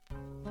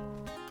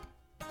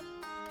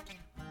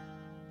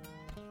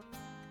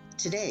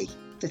Today,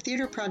 the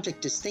Theater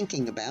Project is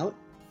thinking about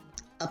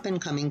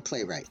up-and-coming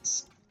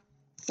playwrights.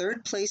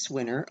 Third place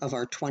winner of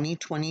our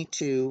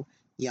 2022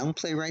 Young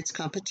Playwrights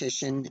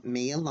Competition,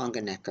 Mia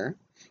Longenecker,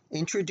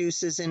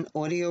 introduces an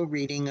audio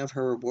reading of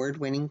her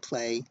award-winning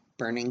play,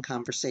 Burning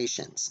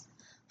Conversations,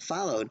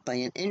 followed by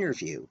an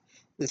interview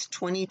with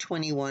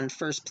 2021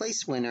 first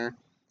place winner,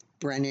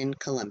 Brennan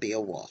Columbia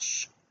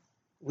Walsh.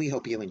 We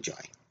hope you enjoy.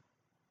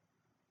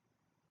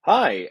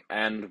 Hi,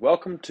 and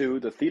welcome to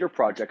the Theater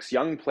Project's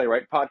Young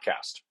Playwright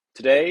Podcast.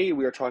 Today,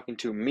 we are talking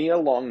to Mia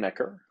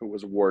Longenecker, who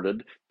was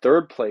awarded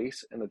third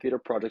place in the Theater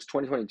Project's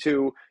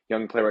 2022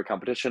 Young Playwright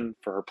Competition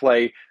for her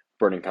play,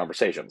 Burning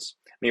Conversations.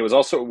 Mia was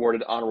also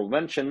awarded honorable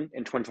mention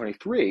in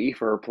 2023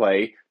 for her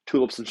play,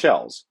 Tulips and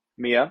Shells.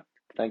 Mia,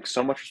 thanks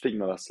so much for speaking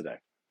with us today.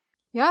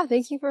 Yeah,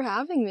 thank you for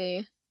having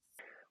me.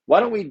 Why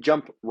don't we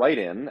jump right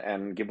in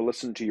and give a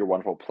listen to your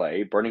wonderful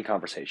play, Burning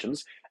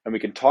Conversations, and we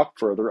can talk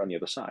further on the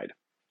other side.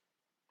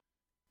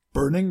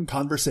 Burning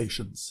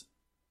Conversations.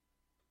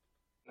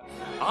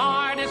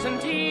 Art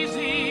isn't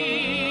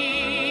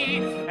easy.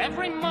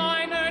 Every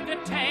minor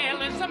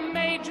detail is a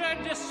major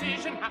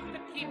decision. Have to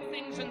keep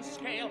things in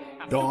scale.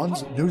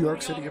 Dawn's New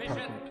York City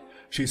apartment.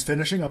 She's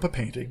finishing up a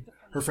painting.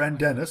 Her friend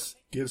Dennis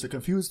gives a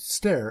confused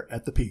stare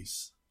at the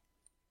piece.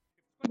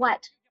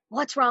 What?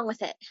 What's wrong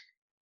with it?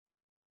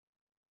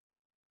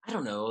 I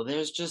don't know.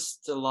 There's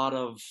just a lot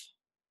of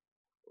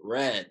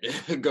red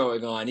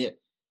going on.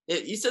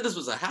 You said this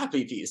was a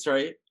happy piece,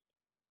 right?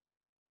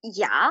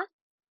 Yeah?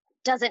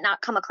 Does it not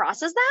come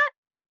across as that?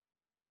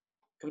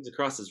 Comes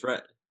across as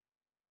red.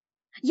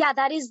 Yeah,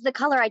 that is the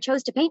color I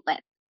chose to paint with.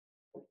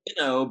 You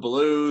know,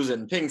 blues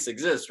and pinks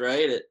exist,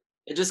 right?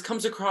 It just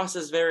comes across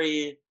as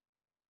very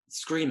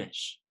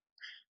screamish.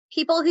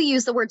 People who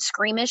use the word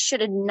screamish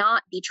should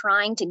not be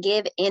trying to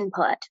give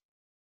input.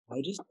 I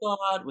just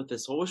thought with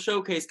this whole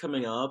showcase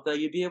coming up that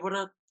you'd be able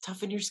to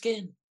toughen your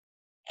skin.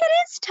 It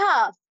is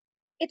tough.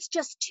 It's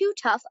just too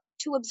tough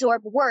to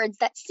absorb words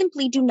that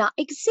simply do not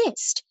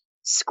exist.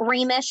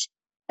 Screamish,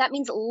 that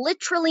means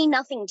literally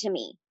nothing to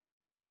me.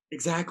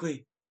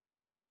 Exactly.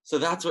 So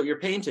that's what your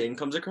painting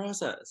comes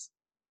across as.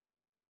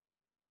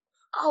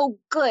 Oh,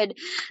 good.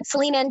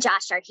 Selena and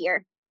Josh are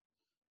here.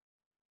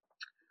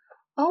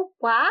 Oh,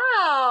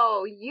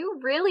 wow. You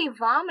really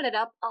vomited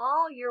up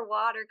all your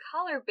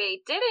watercolor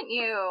bait, didn't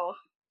you?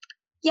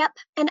 Yep,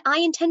 and I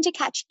intend to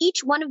catch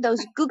each one of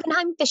those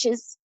Guggenheim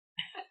fishes.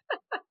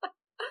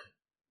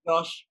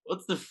 Josh,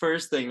 what's the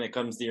first thing that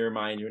comes to your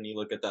mind when you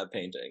look at that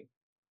painting?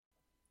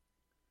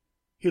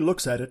 He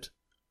looks at it,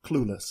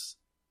 clueless.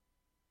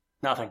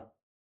 Nothing.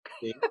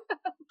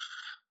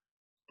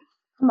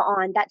 Come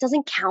on, that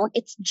doesn't count.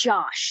 It's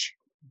Josh.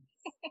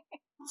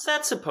 What's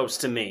that supposed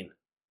to mean?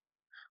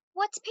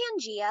 What's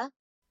Pangea?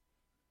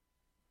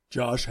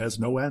 Josh has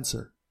no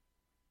answer.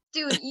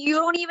 Dude, you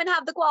don't even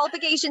have the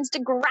qualifications to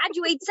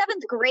graduate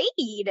 7th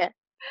grade.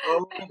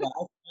 Oh, that's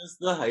just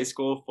the high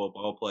school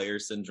football player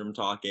syndrome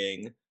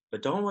talking.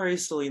 But don't worry,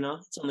 Selena.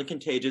 It's only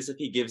contagious if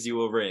he gives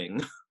you a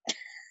ring.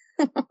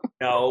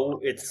 No,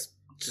 it's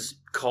just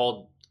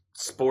called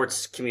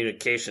sports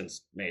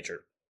communications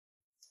major.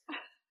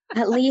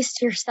 At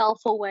least you're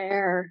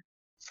self-aware.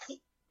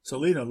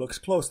 Selena looks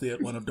closely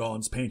at one of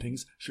Dawn's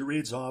paintings. She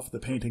reads off the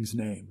painting's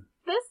name.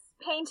 This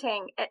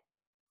painting,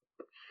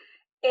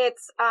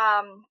 it's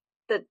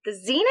the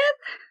Zenith?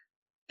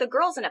 The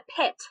girl's in a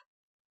pit.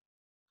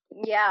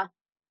 Yeah.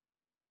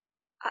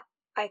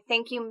 I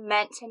think you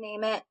meant to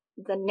name it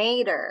the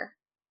Nader.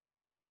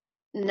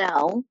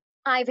 No,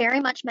 I very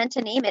much meant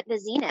to name it the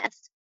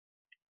Zenith.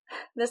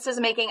 This is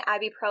making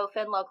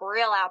ibuprofen look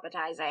real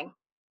appetizing.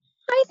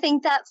 I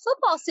think that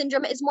football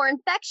syndrome is more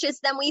infectious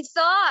than we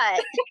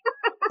thought.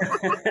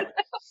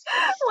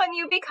 When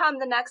you become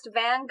the next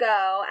Van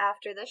Gogh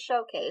after this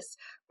showcase,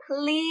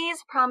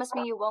 please promise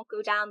me you won't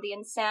go down the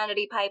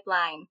insanity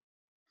pipeline.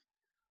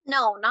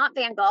 No, not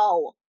Van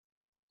Gogh.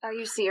 Are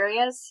you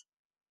serious?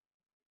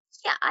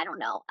 Yeah, I don't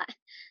know.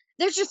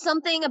 There's just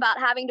something about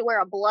having to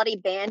wear a bloody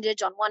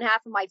bandage on one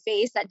half of my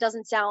face that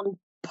doesn't sound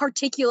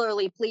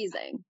particularly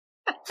pleasing.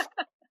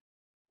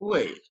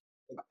 Wait,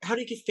 how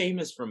do you get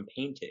famous from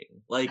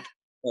painting? Like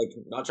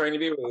not trying to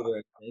be rude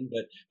or anything,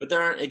 but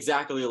there aren't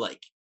exactly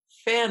like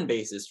fan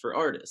bases for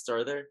artists,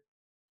 are there?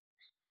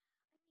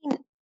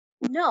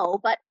 No,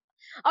 but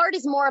art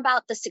is more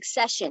about the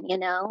succession,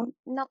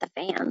 not the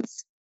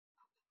fans.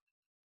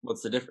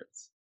 What's the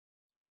difference?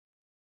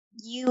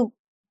 You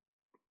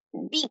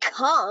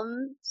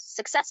become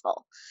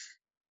successful,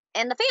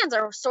 and the fans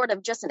are sort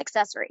of just an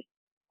accessory.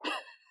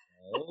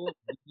 Oh,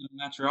 you can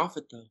match your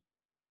outfit though.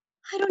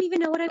 I don't even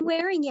know what I'm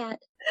wearing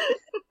yet.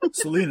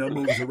 Selena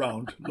moves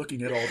around,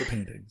 looking at all the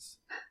paintings.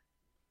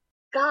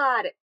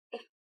 God,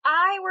 if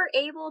I were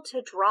able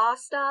to draw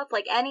stuff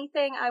like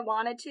anything I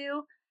wanted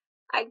to,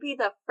 I'd be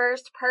the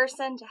first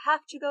person to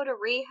have to go to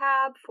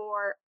rehab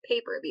for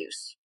paper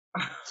abuse.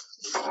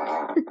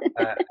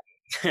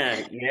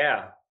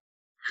 Yeah.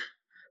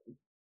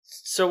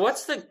 So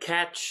what's the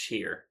catch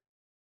here?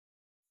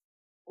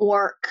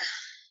 Work.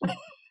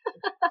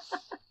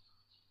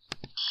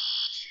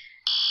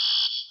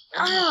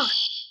 Oh,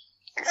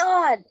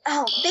 God.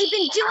 Oh, they've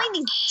been doing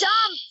these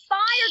dumb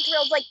fire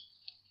drills like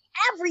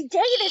every day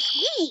this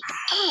week.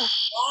 Oh.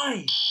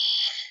 Why?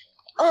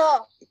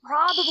 Oh,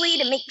 probably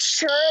to make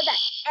sure that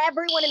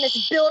everyone in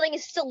this building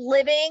is still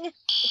living.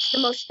 It's the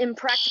most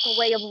impractical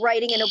way of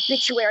writing an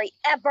obituary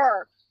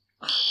ever.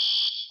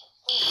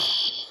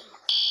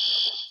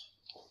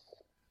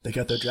 They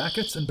get their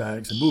jackets and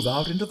bags and move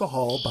out into the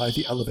hall by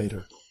the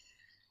elevator.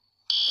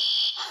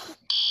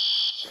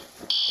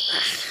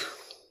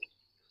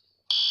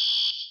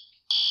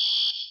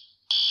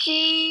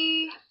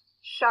 G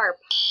sharp.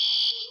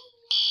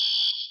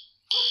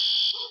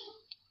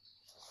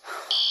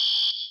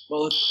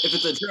 Well, if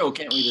it's a drill,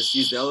 can't we just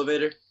use the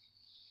elevator?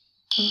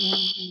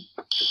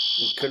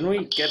 Couldn't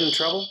we get in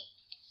trouble?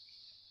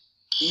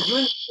 You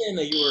understand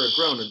that you were a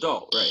grown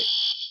adult, right?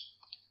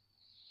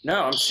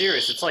 No, I'm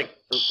serious. It's like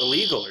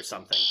illegal or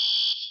something.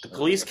 The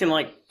police can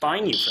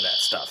fine you for that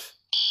stuff.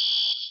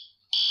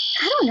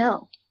 I don't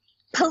know.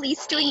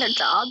 Police doing their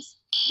jobs?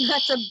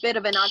 That's a bit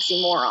of an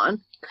oxymoron.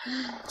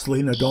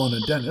 Selena, Dawn,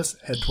 and Dennis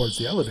head towards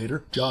the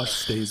elevator. Josh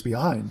stays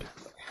behind.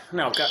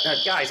 No,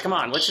 guys, come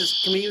on.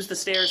 Can we use the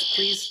stairs,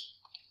 please?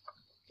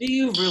 Do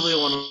you really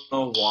want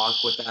to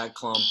walk with that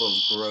clump of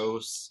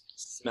gross,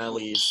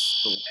 smelly,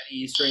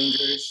 sweaty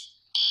strangers?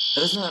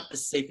 That is not a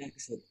safe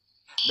exit.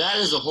 That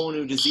is a whole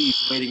new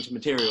disease waiting to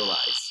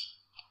materialize.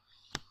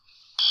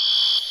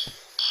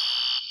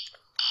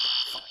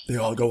 They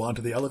all go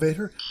onto the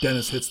elevator.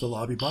 Dennis hits the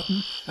lobby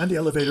button, and the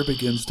elevator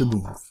begins to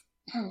move.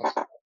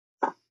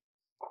 Do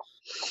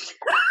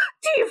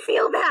you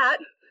feel that?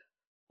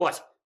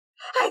 What?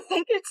 I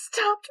think it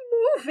stopped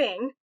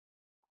moving.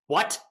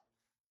 What?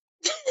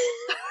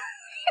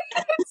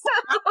 It's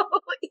so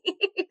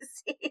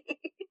easy.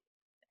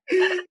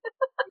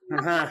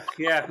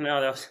 Yeah, no,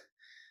 that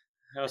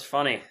was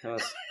funny. That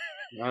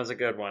was a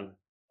good one.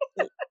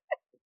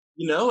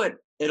 You know,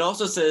 it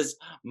also says,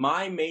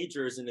 my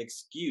major is an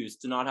excuse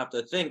to not have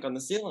to think on the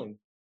ceiling.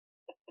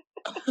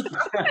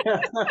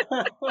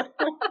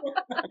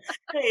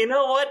 Hey, you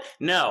know what?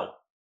 No.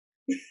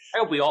 I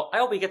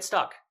hope we get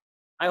stuck.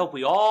 I hope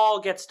we all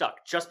get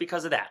stuck just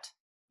because of that.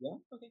 Yeah?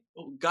 Okay.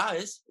 Well,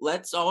 guys,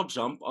 let's all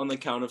jump on the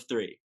count of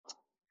 3.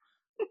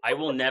 I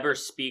will never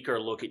speak or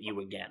look at you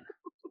again.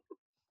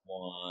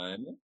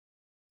 1,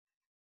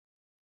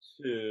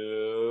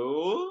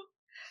 2.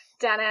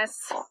 Dennis,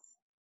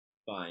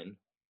 Fine.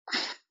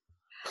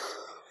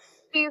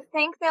 do you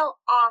think they'll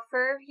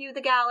offer you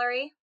the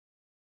gallery?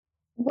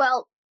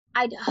 Well,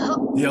 I'd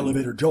hope. The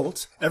elevator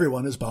jolts.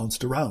 Everyone is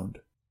bounced around.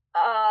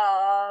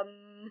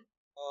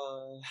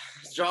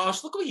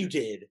 Josh, look what you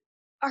did.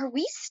 Are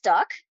we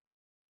stuck?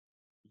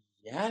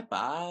 Yep,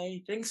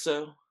 I think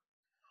so.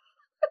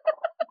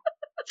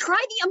 Try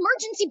the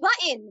emergency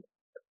button.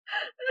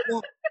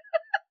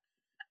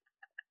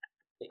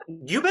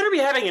 You better be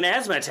having an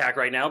asthma attack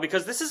right now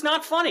because this is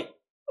not funny.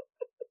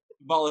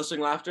 Abolishing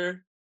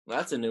laughter?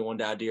 That's a new one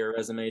to add to your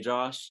resume,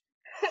 Josh.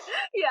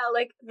 Yeah,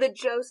 like the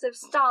Joseph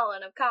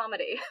Stalin of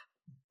comedy.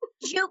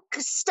 Joke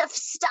stuff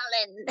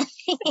Stalin.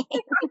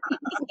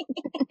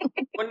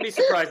 Wouldn't be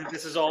surprised if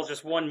this is all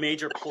just one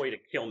major ploy to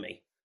kill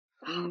me.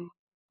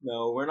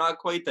 No, we're not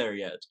quite there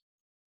yet.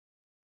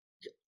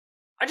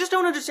 I just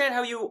don't understand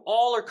how you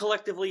all are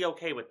collectively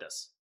okay with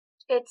this.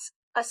 It's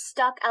a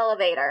stuck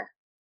elevator.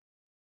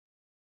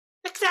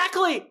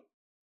 Exactly!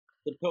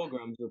 The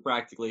Pilgrims were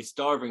practically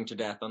starving to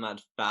death on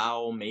that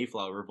foul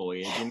Mayflower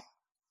voyage, and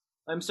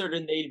I'm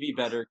certain they'd be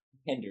better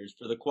contenders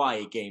for the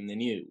quiet game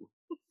than you.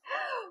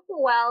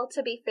 Well,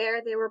 to be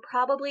fair, they were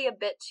probably a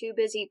bit too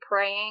busy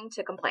praying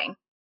to complain.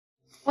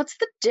 What's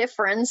the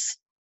difference?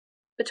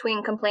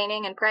 Between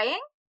complaining and praying?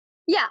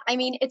 Yeah, I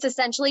mean, it's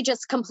essentially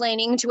just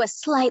complaining to a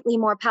slightly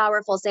more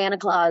powerful Santa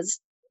Claus.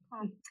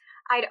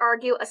 I'd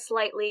argue a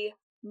slightly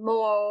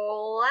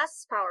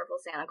less powerful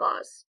Santa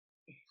Claus.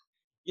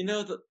 You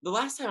know, the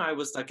last time I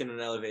was stuck in an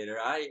elevator,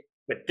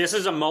 But this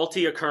is a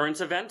multi-occurrence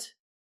event?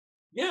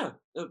 Yeah,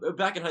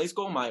 back in high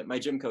school, my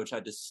gym coach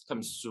had to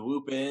come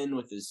swoop in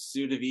with his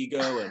suit of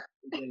ego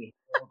and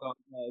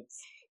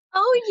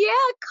Oh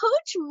yeah,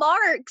 Coach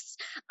Marks.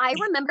 I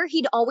remember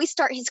he'd always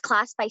start his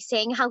class by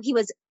saying how he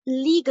was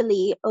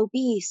legally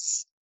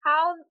obese.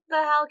 How the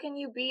hell can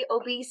you be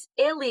obese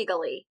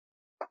illegally?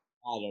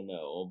 I don't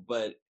know,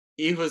 but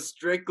he was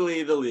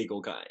strictly the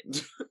legal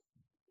kind.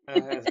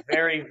 It's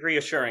very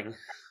reassuring. I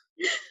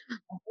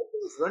hope he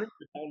was running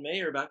for town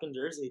mayor back in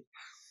Jersey.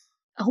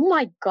 Oh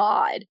my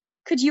God.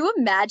 Could you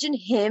imagine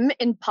him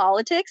in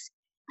politics?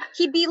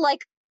 He'd be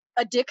like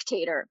a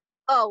dictator.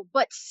 Oh,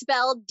 but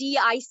spelled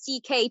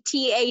Dictator.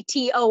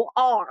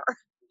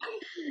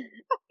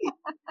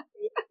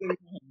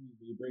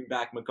 Bring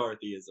back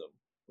McCarthyism.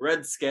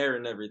 Red Scare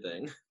and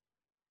everything.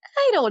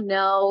 I don't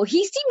know.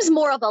 He seems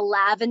more of a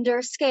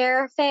Lavender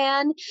Scare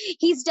fan.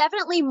 He's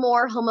definitely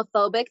more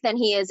homophobic than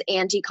he is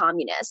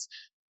anti-communist,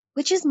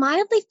 which is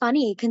mildly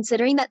funny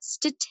considering that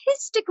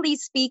statistically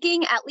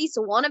speaking, at least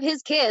one of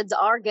his kids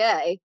are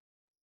gay.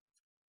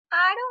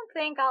 I don't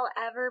think I'll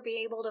ever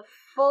be able to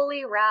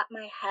fully wrap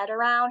my head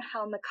around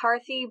how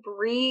McCarthy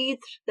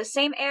breathed the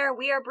same air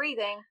we are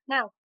breathing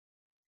now.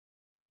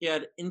 He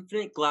had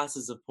infinite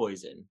glasses of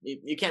poison.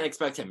 You can't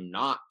expect him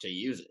not to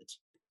use it.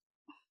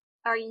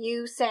 Are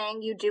you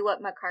saying you do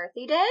what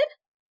McCarthy did?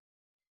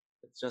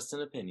 It's just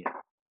an opinion.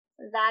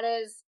 That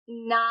is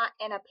not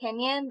an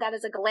opinion. That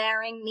is a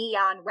glaring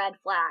neon red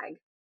flag.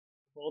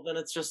 Well, then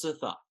it's just a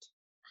thought.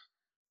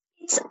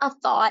 It's a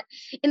thought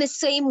in the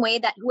same way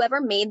that whoever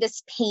made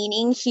this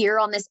painting here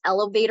on this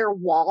elevator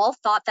wall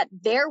thought that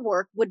their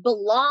work would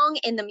belong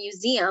in the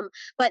museum,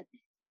 but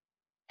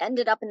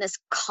ended up in this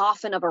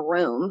coffin of a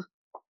room.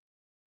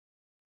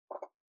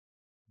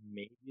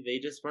 Maybe they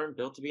just weren't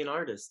built to be an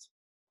artist.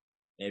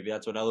 Maybe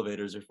that's what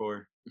elevators are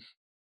for.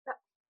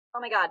 Oh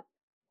my god.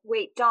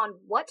 Wait, Dawn,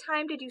 what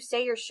time did you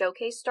say your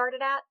showcase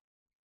started at?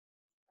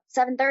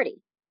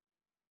 7:30.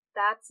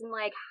 That's in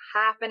like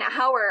half an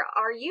hour.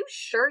 Are you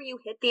sure you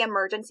hit the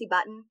emergency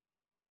button?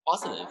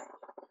 Positive.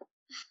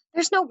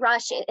 There's no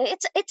rush.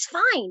 It's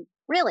fine,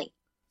 really.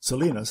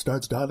 Selena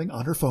starts dialing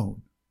on her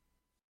phone.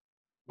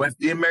 What's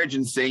the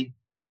emergency?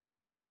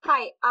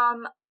 Hi,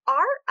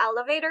 our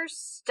elevator's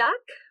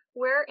stuck.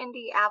 We're in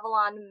the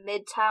Avalon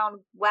Midtown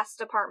West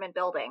apartment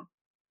building.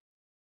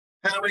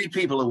 How many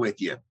people are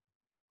with you?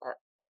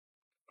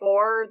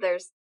 4.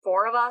 There's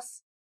 4 of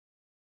us.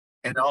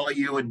 And all of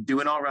you are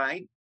doing all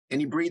right?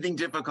 Any breathing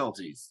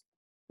difficulties?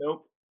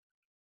 Nope.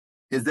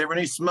 Is there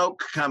any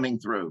smoke coming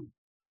through?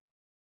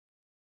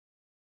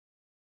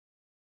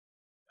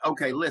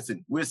 Okay,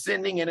 listen, we're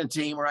sending in a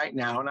team right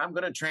now, and I'm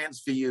going to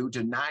transfer you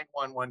to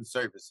 911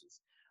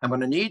 services. I'm going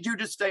to need you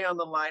to stay on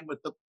the line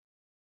with the...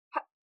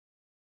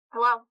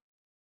 Hello?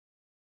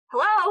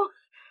 Hello?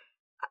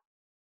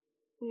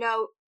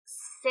 No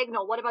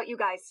signal. What about you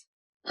guys?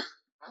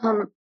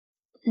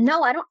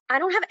 No, I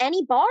don't have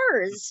any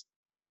bars.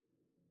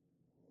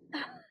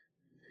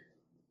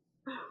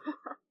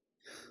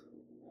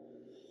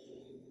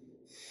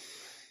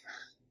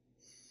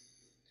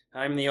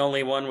 I'm the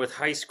only one with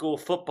high school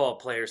football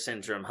player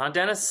syndrome, huh,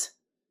 Dennis?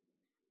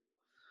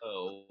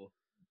 Oh.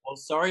 Well,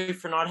 sorry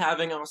for not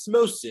having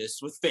osmosis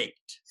with fate.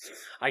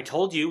 I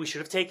told you we should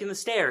have taken the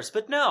stairs,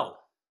 but no.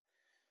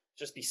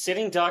 Just be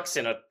sitting ducks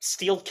in a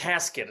steel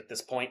casket at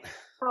this point.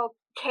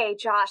 Okay,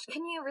 Josh,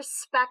 can you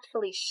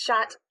respectfully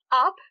shut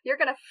up? You're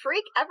gonna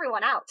freak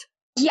everyone out.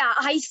 Yeah,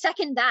 I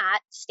second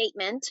that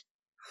statement.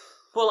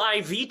 Well,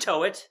 I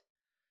veto it.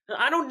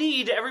 I don't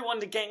need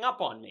everyone to gang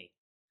up on me.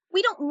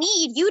 We don't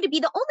need you to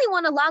be the only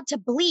one allowed to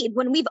bleed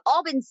when we've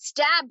all been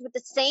stabbed with the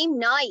same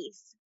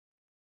knife.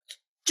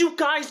 You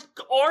guys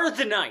are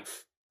the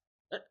knife.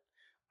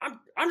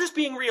 I'm just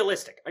being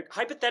realistic.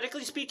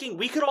 Hypothetically speaking,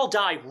 we could all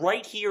die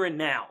right here and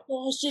now.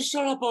 Well, just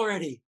shut up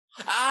already.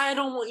 I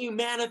don't want you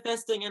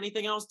manifesting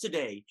anything else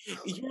today.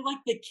 You're like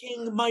the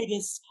King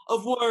Midas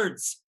of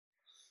words.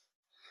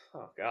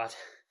 Oh, God.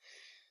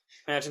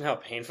 Imagine how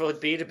painful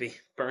it'd be to be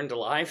burned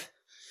alive.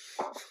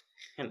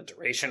 And the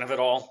duration of it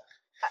all.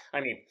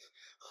 I mean...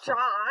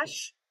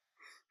 Josh!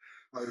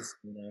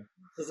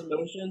 His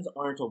emotions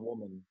aren't a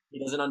woman. He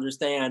doesn't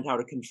understand how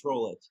to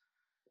control it.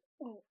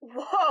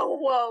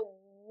 Whoa.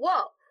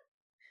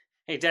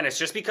 Hey, Dennis,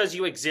 just because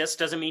you exist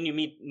doesn't mean you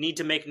need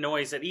to make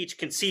noise at each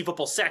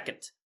conceivable second.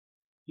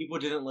 People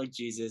didn't like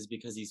Jesus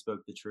because he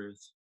spoke the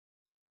truth.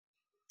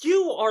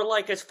 You are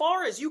like as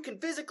far as you can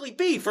physically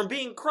be from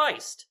being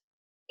Christ.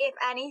 If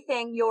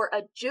anything, you're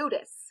a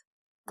Judas.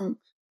 Well,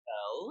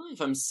 if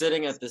I'm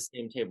sitting at the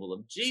same table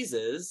of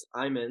Jesus,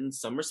 I'm in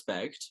some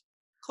respect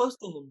close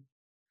to him.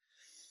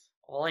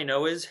 All I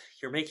know is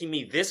you're making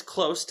me this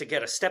close to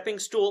get a stepping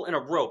stool and a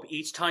rope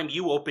each time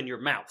you open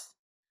your mouth.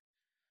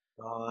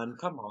 Don,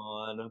 come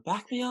on,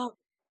 back me up.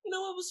 You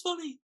know what was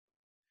funny?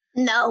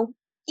 No,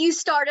 you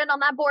started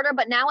on that border,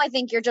 but now I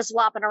think you're just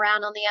flopping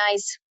around on the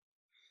ice.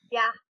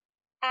 Yeah,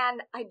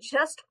 and I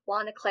just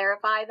want to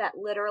clarify that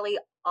literally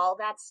all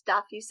that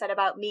stuff you said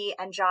about me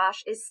and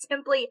Josh is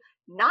simply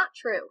not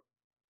true.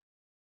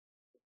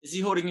 Is he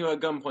holding you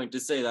at gunpoint to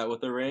say that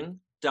with a ring?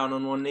 Down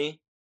on one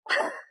knee?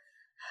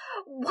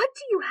 What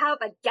do you have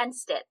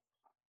against it?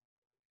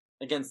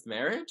 Against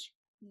marriage?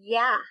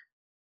 Yeah.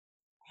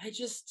 I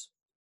just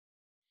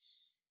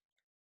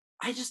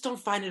don't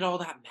find it all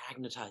that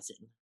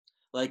magnetizing.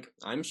 Like,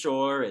 I'm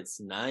sure it's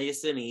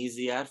nice and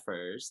easy at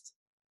first.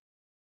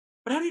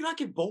 But how do you not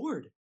get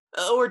bored?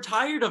 Or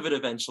tired of it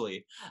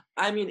eventually?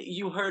 I mean,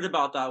 you heard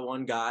about that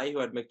one guy who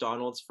had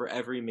McDonald's for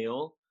every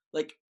meal.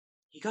 Like,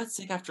 he got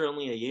sick after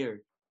only a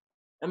year.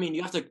 I mean,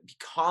 you have to be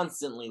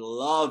constantly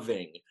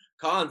loving,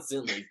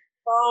 constantly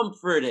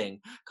comforting,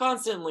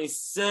 constantly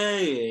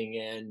saying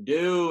and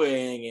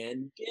doing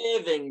and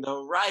giving the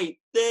right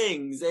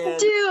things. And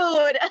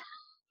dude,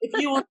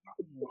 if you want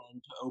to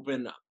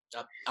open up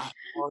a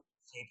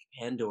heart-shaped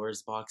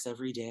Pandora's box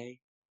every day,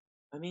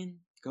 I mean,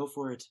 go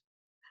for it.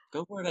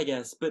 Go for it, I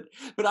guess. But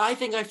I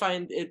think I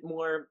find it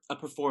more a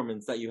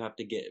performance that you have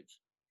to give.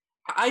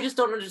 I just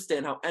don't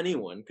understand how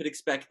anyone could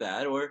expect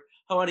that, or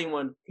how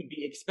anyone could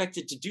be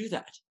expected to do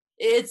that.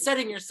 It's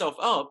setting yourself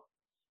up.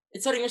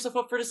 It's setting yourself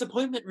up for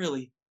disappointment,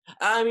 really.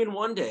 I mean,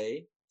 one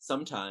day,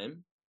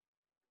 sometime,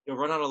 you'll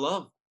run out of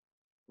love,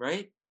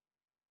 right?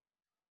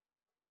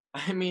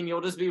 I mean,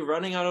 you'll just be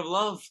running out of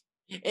love.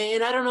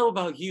 And I don't know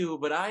about you,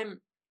 but I'm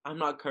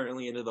not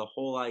currently into the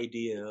whole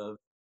idea of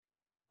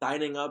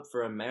signing up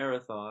for a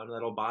marathon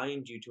that'll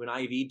bind you to an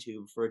IV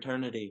tube for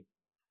eternity.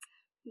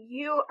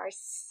 You are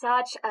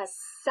such a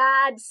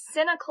sad,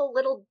 cynical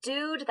little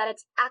dude that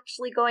it's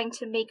actually going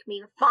to make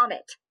me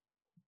vomit.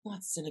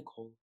 Not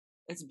cynical.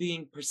 It's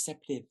being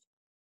perceptive.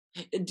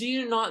 Do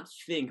you not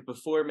think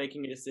before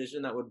making a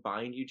decision that would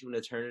bind you to an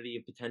eternity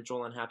of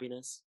potential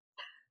unhappiness?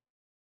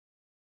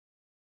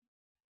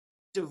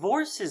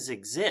 Divorces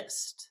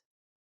exist.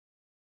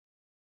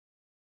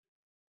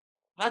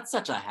 That's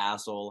such a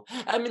hassle.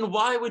 I mean,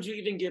 why would you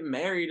even get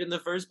married in the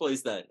first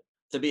place then?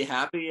 To be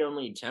happy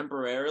only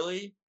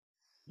temporarily?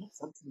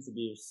 Substance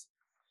abuse.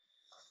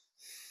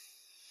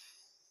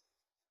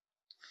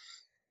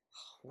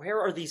 Where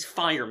are these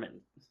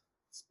firemen?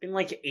 It's been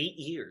like 8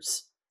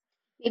 years.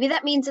 Maybe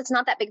that means it's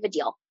not that big of a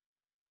deal.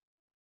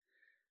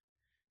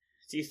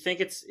 Do you think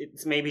it's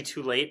maybe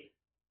too late?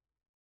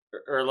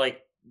 Or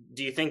like,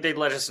 do you think they'd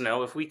let us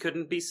know if we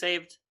couldn't be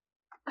saved?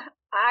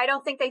 I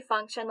don't think they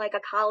function like a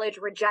college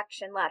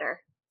rejection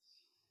letter.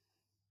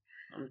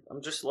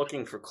 I'm just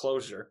looking for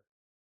closure.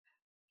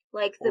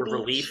 Like the or beach.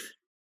 Relief.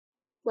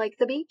 Like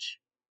the beach?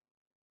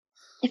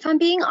 If I'm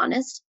being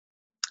honest,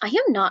 I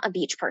am not a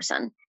beach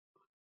person.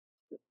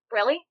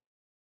 Really?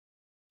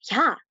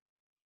 Yeah.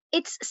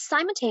 It's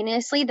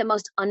simultaneously the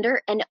most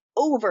under and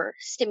over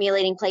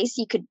stimulating place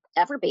you could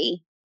ever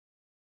be.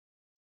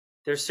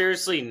 There's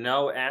seriously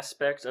no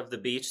aspect of the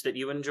beach that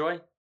you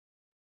enjoy?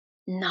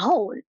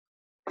 No,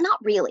 not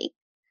really.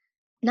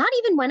 Not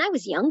even when I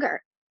was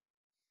younger.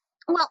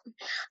 Well,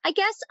 I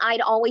guess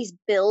I'd always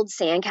build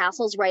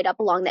sandcastles right up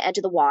along the edge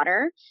of the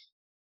water,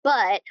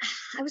 but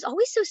I was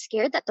always so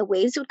scared that the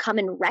waves would come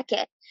and wreck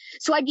it.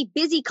 So I'd be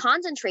busy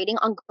concentrating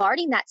on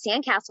guarding that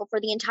sandcastle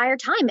for the entire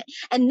time.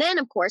 And then,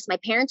 of course, my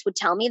parents would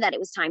tell me that it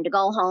was time to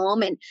go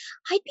home, and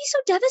I'd be so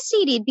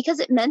devastated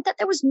because it meant that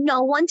there was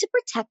no one to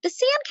protect the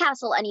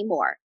sandcastle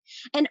anymore.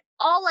 And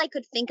all I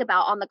could think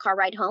about on the car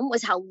ride home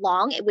was how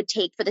long it would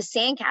take for the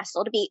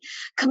sandcastle to be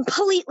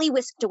completely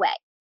whisked away.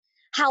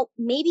 How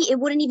maybe it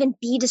wouldn't even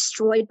be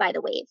destroyed by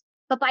the wave,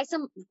 but by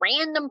some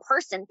random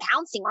person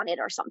pouncing on it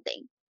or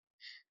something.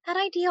 That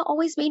idea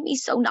always made me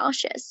so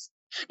nauseous.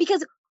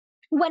 Because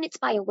when it's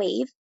by a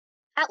wave,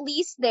 at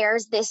least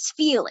there's this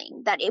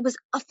feeling that it was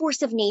a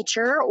force of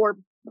nature or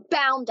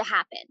bound to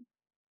happen.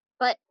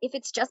 But if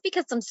it's just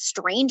because some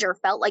stranger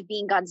felt like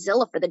being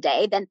Godzilla for the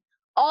day, then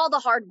all the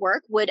hard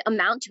work would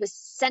amount to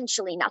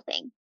essentially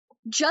nothing.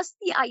 Just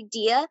the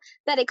idea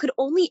that it could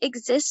only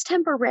exist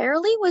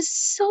temporarily was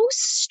so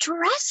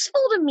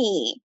stressful to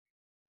me.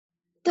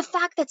 The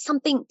fact that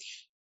something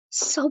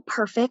so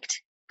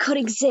perfect could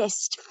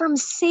exist from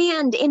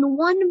sand in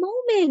one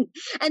moment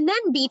and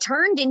then be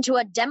turned into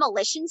a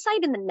demolition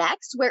site in the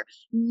next, where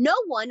no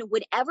one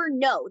would ever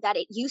know that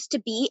it used to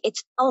be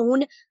its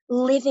own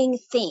living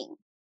thing.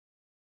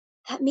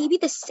 That maybe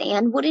the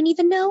sand wouldn't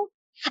even know,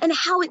 and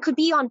how it could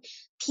be on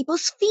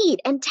people's feet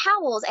and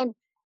towels and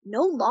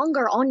no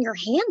longer on your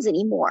hands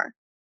anymore.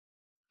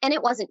 And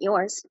it wasn't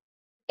yours.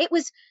 It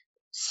was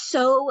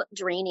so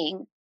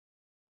draining.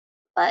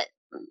 But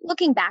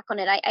looking back on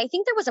it, I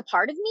think there was a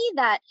part of me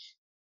that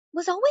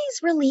was always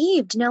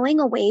relieved knowing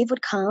a wave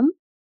would come,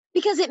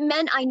 because it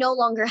meant I no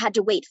longer had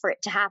to wait for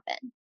it to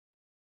happen.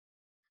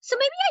 So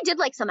maybe I did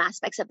like some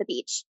aspects of the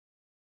beach.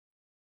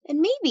 And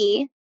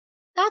maybe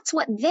that's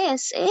what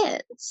this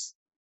is.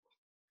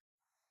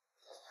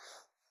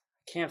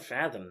 Can't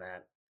fathom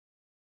that.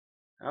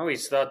 I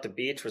always thought the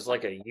beach was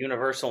like a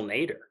universal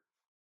nadir.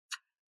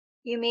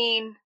 You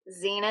mean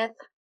Zenith?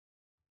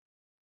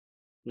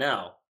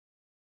 No.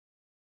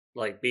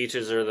 Like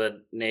beaches are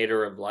the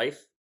nadir of life?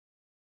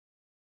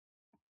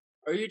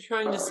 Are you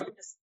trying to say the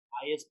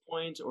highest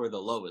point or the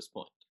lowest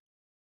point?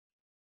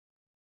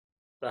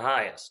 The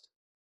highest.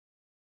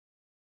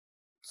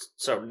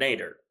 So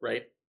nadir,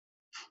 right?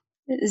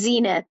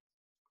 Zenith.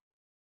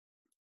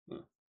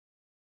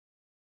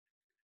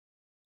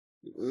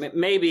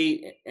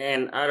 Maybe,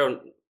 and I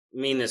don't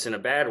mean this in a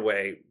bad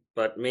way,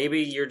 but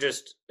maybe you're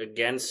just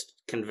against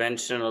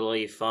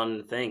conventionally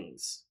fun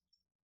things.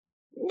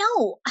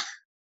 No.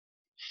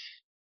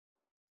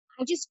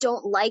 I just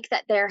don't like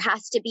that there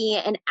has to be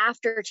an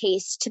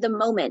aftertaste to the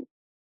moment,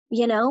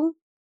 you know?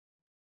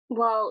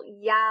 Well,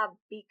 yeah,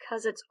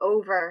 because it's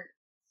over.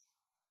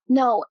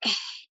 No,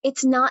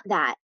 it's not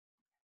that.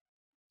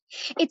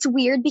 It's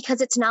weird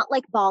because it's not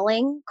like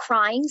bawling,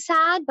 crying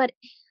sad, but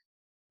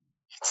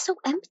it's so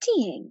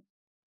emptying.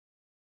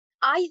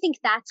 I think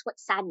that's what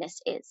sadness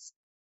is.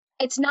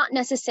 It's not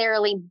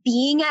necessarily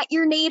being at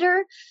your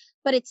nadir,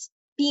 but it's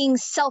being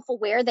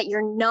self-aware that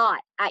you're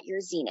not at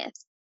your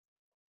zenith.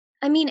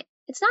 I mean,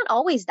 it's not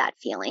always that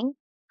feeling.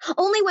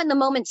 Only when the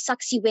moment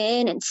sucks you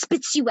in and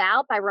spits you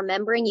out by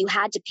remembering you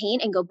had to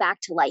paint and go back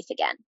to life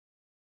again.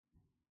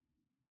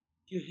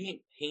 You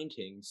hate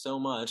painting so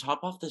much.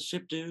 Hop off the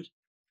ship, dude.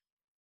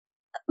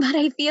 But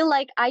I feel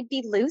like I'd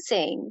be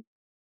losing.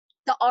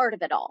 The art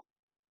of it all.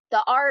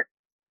 The art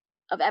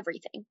of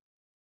everything.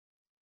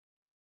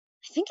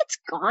 I think it's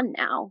gone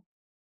now.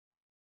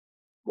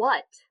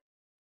 What?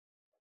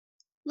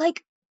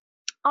 Like,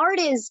 art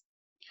is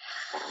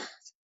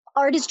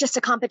just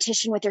a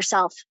competition with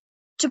yourself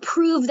to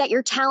prove that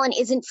your talent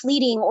isn't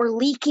fleeting or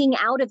leaking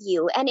out of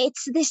you. And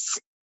it's this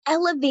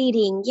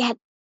elevating yet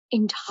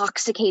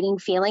intoxicating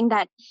feeling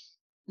that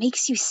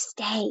makes you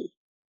stay.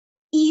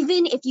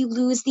 Even if you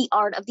lose the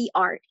art of the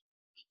art,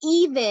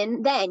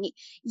 even then,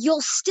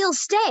 you'll still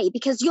stay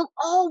because you'll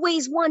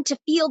always want to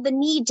feel the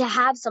need to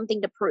have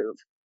something to prove.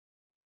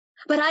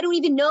 But I don't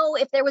even know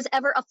if there was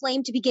ever a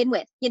flame to begin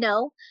with, you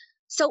know?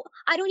 So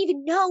I don't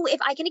even know if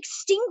I can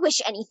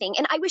extinguish anything.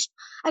 And I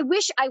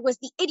wish I was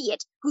the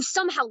idiot who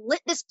somehow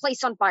lit this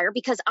place on fire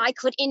because I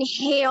could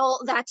inhale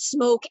that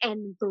smoke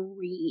and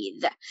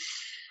breathe.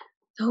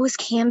 Those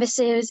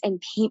canvases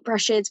and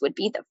paintbrushes would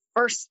be the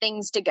first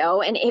things to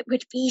go, and it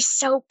would be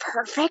so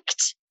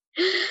perfect.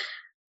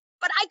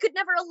 But I could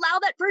never allow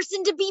that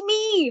person to be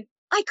me.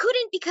 I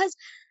couldn't, because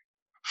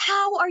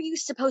how are you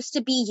supposed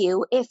to be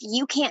you if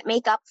you can't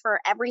make up for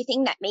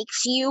everything that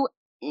makes you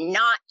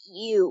not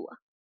you?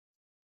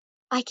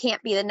 I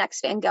can't be the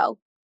next Van Gogh.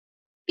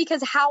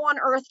 Because how on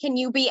earth can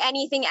you be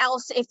anything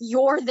else if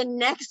you're the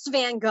next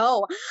Van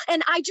Gogh?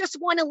 And I just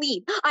want to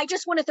leave. I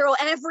just want to throw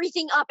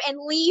everything up and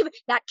leave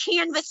that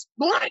canvas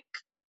blank.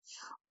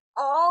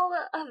 All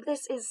of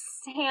this is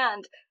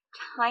sand.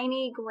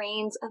 Tiny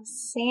grains of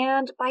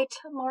sand. By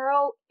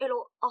tomorrow,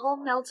 it'll all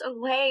melt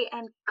away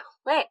and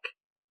click.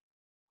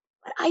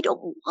 But I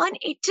don't want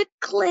it to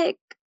click.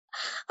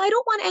 I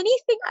don't want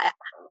anything.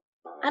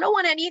 I don't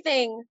want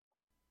anything.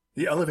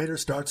 The elevator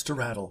starts to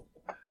rattle.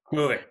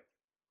 Moving.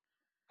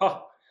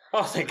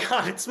 Oh, thank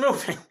God, it's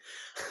moving.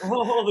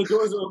 Oh, the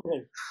doors are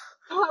open.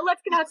 Oh,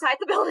 let's get outside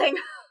the building.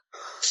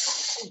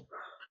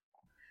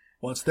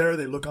 Once there,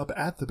 they look up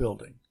at the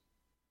building.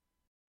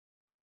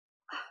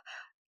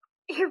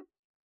 Your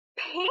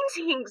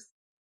paintings,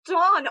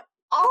 Dawn,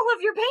 all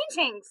of your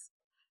paintings.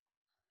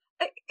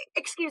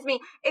 Excuse me,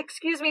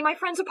 my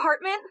friend's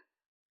apartment?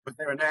 Was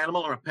there an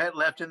animal or a pet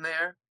left in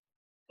there?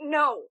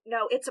 No,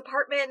 it's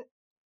apartment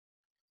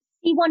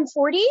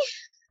C-140?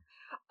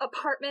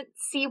 Apartment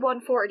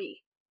C-140.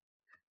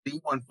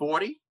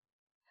 C-140?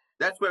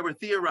 That's where we're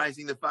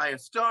theorizing the fire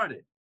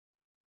started.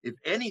 If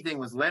anything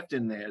was left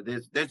in there,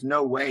 there's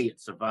no way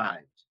it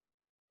survived.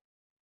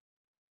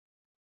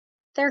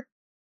 They're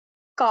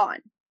gone.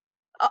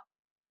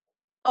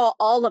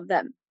 All of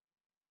them.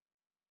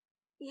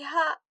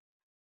 Yeah,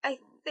 I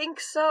think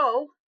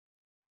so.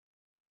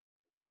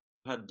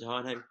 God,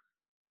 Dawn, I'm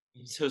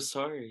so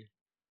sorry.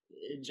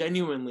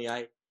 Genuinely,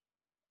 I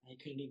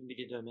couldn't even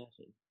begin to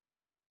imagine.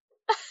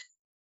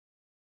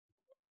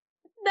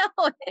 No,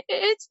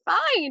 it's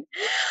fine.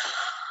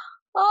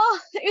 Oh,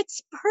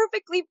 it's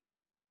perfectly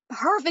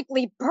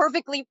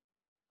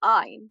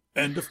fine.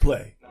 End of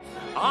play.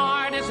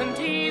 Art isn't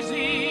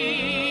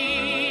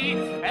easy.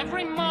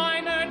 Every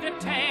minor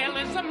detail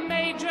is a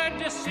major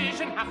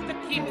decision. Have to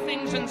keep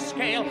things in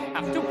scale.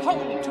 Have to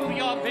hold to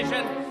your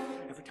vision.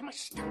 Every time I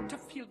start to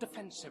feel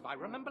defensive, I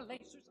remember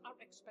lasers are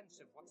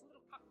expensive. What's a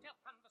little cocktail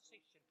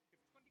conversation?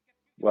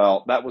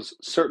 Well, that was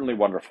certainly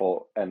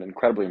wonderful and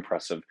incredibly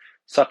impressive.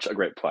 Such a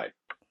great play.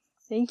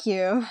 Thank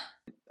you.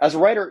 As a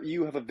writer,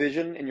 you have a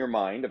vision in your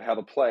mind of how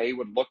the play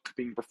would look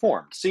being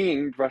performed.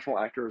 Seeing professional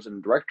actors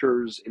and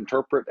directors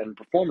interpret and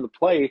perform the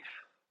play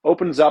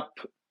opens up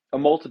a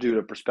multitude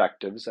of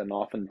perspectives and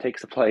often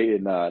takes the play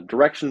in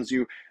directions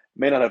you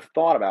may not have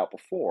thought about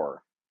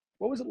before.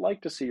 What was it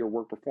like to see your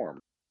work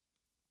performed?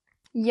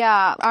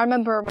 Yeah, I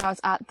remember when I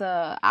was at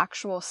the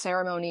actual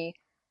ceremony,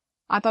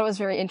 I thought it was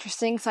very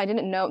interesting because I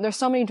didn't know there's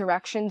so many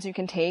directions you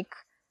can take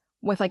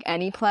with like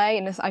any play,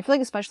 and I feel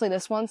like especially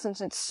this one, since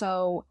it's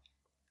so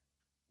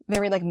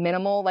very like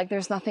minimal, like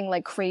there's nothing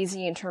like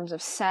crazy in terms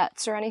of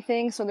sets or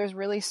anything, so there's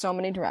really so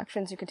many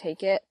directions you could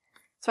take it.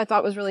 So I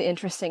thought it was really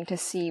interesting to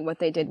see what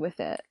they did with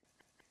it.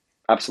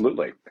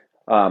 Absolutely.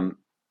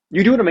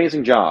 You do an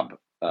amazing job,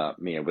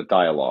 Mia, with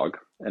dialogue,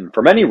 and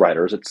for many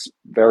writers it's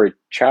very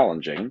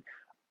challenging.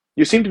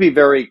 You seem to be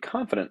very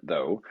confident,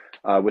 though,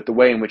 with the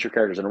way in which your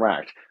characters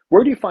interact.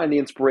 Where do you find the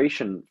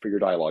inspiration for your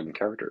dialogue and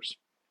characters?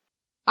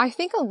 I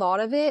think a lot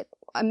of it,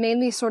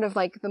 mainly sort of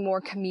like the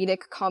more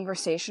comedic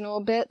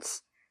conversational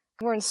bits,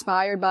 were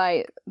inspired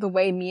by the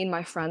way me and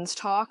my friends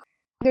talk.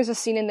 There's a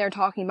scene in there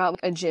talking about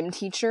a gym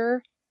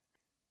teacher.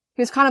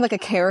 He was kind of like a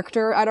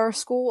character at our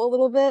school a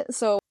little bit,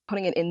 so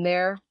putting it in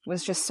there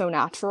was just so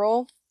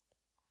natural.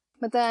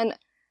 But then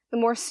the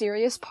more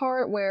serious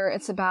part where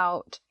it's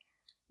about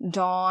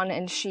Dawn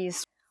and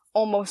she's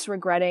almost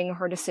regretting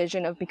her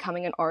decision of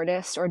becoming an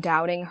artist or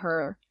doubting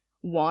her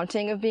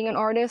wanting of being an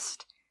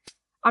artist.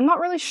 I'm not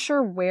really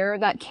sure where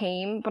that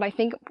came, but I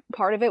think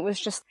part of it was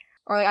just,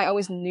 or like I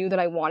always knew that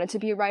I wanted to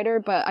be a writer,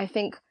 but I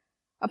think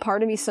a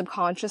part of me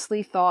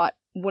subconsciously thought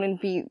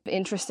wouldn't be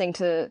interesting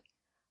to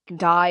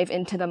dive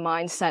into the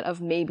mindset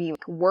of maybe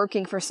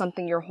working for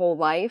something your whole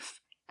life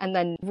and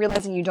then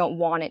realizing you don't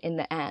want it in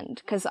the end.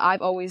 Because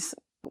I've always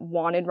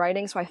wanted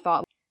writing, so I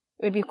thought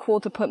it would be cool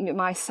to put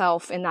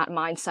myself in that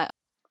mindset.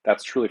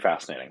 That's truly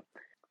fascinating.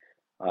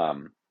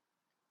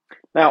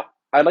 Now,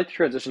 I'd like to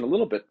transition a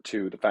little bit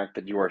to the fact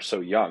that you are so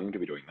young to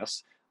be doing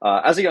this.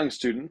 As a young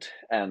student,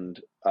 and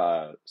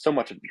so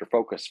much of your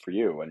focus for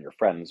you and your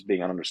friends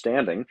being on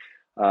understanding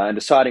and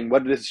deciding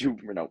what it is you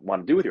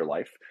want to do with your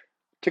life,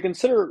 to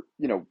consider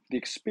the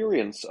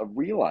experience of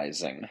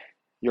realizing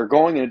you're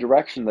going in a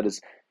direction that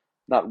is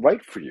not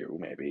right for you,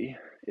 maybe,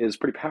 is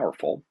pretty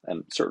powerful,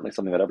 and certainly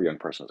something that every young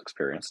person has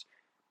experienced.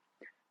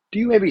 Do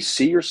you maybe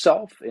see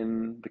yourself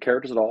in the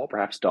characters at all?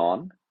 Perhaps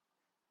Dawn?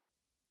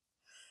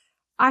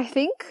 I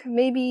think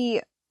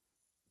maybe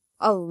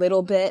a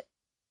little bit.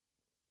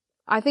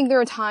 I think there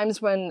are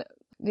times when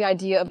the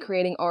idea of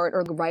creating art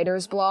or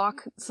writer's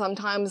block,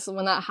 sometimes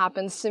when that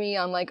happens to me,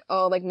 I'm like,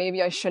 oh, like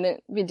maybe I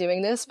shouldn't be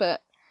doing this.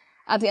 But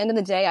at the end of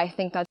the day, I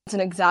think that's an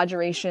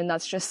exaggeration.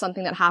 That's just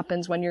something that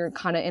happens when you're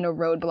kind of in a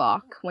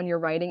roadblock, when you're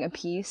writing a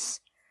piece.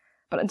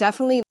 But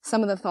definitely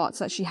some of the thoughts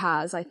that she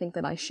has, I think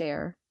that I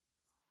share.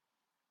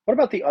 What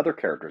about the other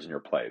characters in your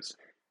plays?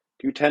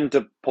 Do you tend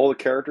to pull the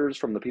characters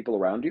from the people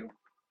around you?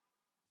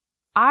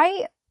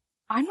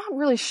 I'm not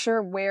really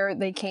sure where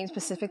they came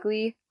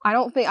specifically. I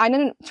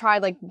didn't try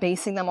like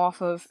basing them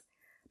off of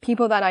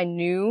people that I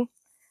knew,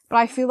 but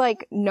I feel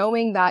like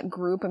knowing that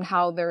group and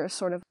how they're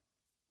sort of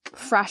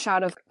fresh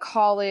out of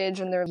college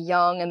and they're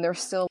young and they're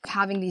still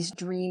having these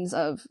dreams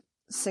of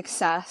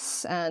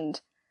success and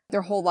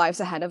their whole lives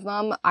ahead of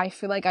them, I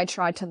feel like I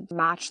tried to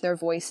match their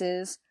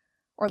voices,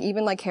 or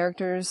even like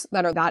characters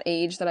that are that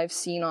age that I've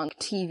seen on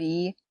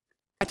TV,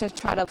 to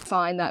try to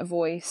find that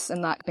voice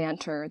and that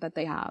banter that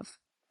they have.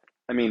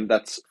 I mean,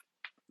 that's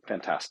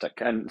fantastic.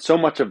 And so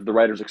much of the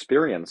writer's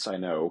experience, I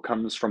know,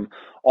 comes from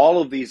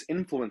all of these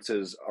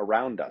influences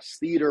around us: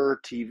 theater,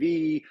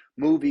 TV,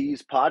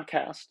 movies,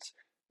 podcasts.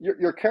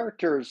 Your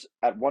characters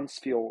at once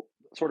feel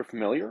sort of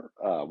familiar,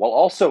 while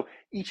also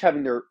each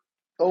having their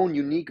own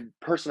unique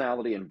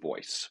personality and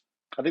voice.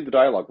 I think the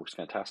dialogue works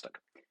fantastic.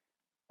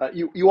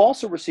 You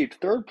also received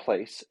third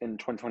place in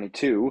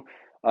 2022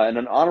 and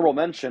an honorable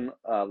mention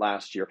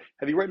last year.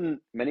 Have you written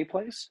many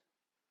plays?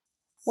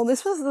 Well,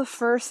 this was the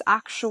first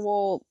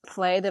actual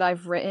play that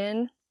I've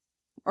written,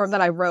 or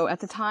that I wrote at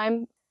the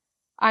time.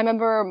 I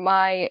remember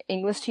my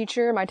English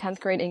teacher, my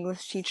 10th grade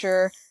English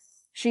teacher,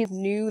 she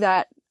knew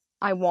that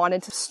I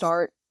wanted to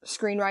start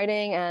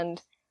screenwriting and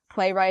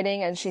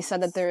playwriting, and she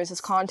said that there was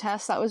this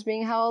contest that was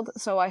being held.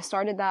 So I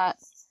started that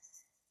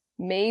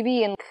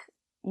maybe in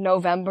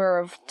November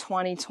of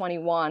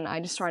 2021. I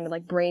just tried to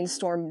like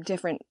brainstorm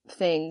different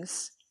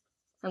things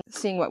and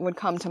seeing what would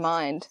come to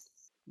mind.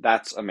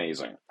 That's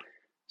amazing.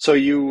 So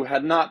you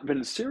had not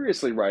been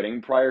seriously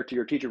writing prior to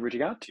your teacher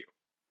reaching out to you?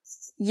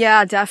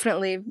 Yeah,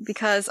 definitely.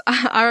 Because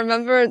I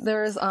remember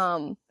there was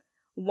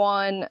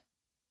one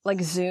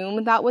like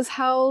Zoom that was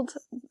held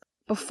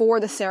before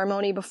the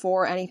ceremony,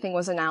 before anything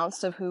was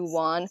announced of who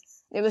won.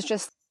 It was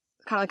just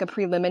kind of like a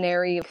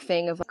preliminary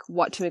thing of like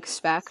what to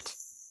expect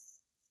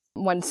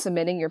when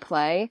submitting your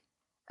play.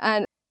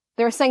 And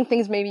they were saying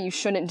things maybe you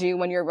shouldn't do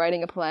when you're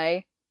writing a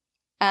play.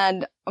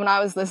 And when I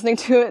was listening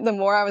to it, the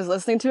more I was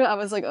listening to it, I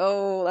was like,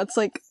 oh, that's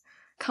like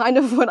kind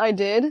of what I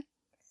did.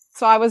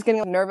 So I was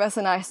getting nervous,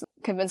 and I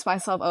convinced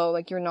myself, oh,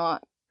 like you're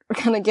not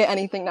going to get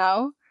anything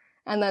now.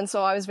 And then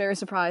so I was very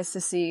surprised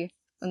to see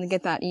and to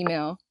get that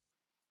email.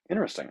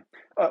 Interesting.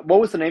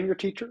 What was the name of your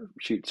teacher?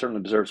 She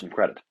certainly deserves some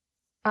credit.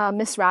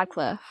 Miss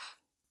Radcliffe.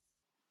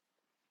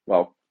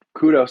 Well,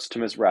 kudos to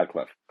Miss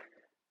Radcliffe.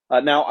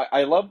 Now,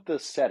 I love the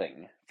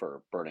setting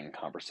for Burning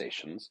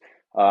Conversations.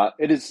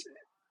 It is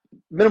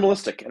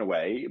minimalistic in a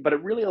way, but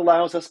it really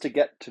allows us to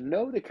get to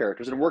know the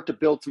characters and work to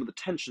build some of the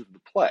tensions of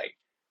the play.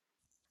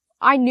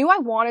 I knew I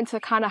wanted to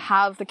kind of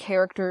have the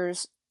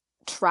characters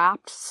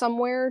trapped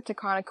somewhere to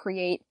kind of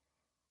create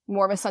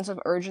more of a sense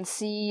of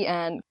urgency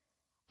and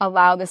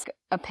allow this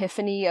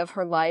epiphany of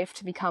her life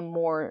to become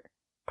more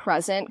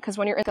present. Because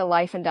when you're in a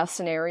life and death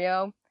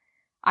scenario,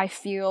 I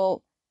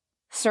feel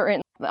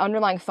certain the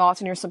underlying thoughts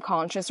in your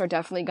subconscious are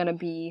definitely going to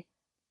be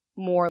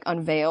more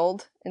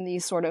unveiled in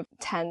these sort of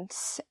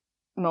tense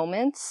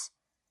moments.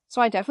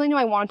 So I definitely knew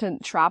I wanted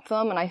to trap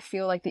them, and I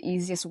feel like the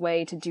easiest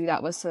way to do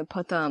that was to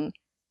put them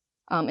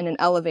in an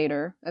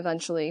elevator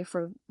eventually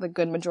for the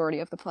good majority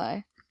of the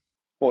play.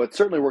 Well, it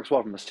certainly works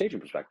well from a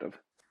staging perspective.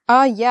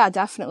 Yeah,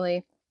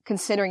 definitely.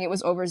 Considering it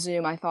was over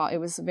Zoom, I thought it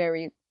was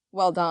very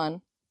well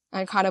done.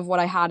 And kind of what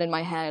I had in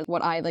my head,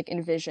 what I like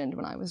envisioned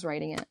when I was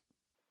writing it.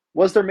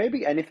 Was there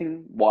maybe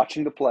anything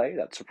watching the play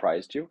that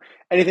surprised you?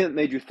 Anything that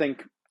made you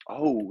think,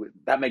 oh,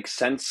 that makes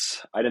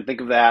sense. I didn't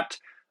think of that.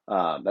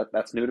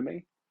 That's new to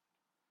me.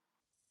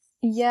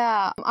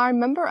 Yeah, I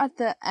remember at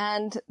the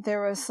end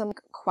there was some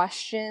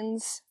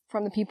questions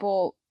from the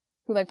people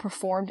who like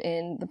performed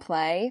in the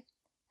play,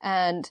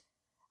 and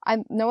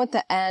I know at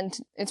the end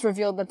it's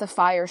revealed that the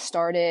fire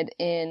started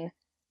in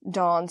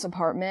Dawn's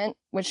apartment,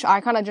 which I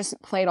kind of just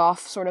played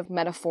off sort of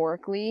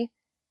metaphorically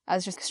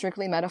as just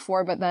strictly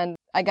metaphor, but then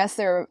I guess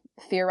they're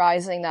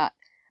theorizing that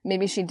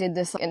maybe she did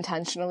this like,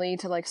 intentionally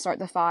to like start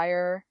the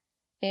fire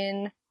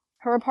in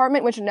her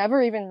apartment, which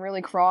never even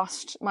really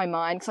crossed my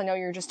mind, because I know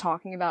you're just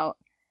talking about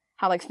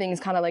how, like, things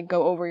kind of, like,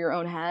 go over your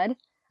own head.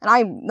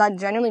 And that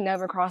genuinely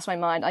never crossed my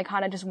mind. I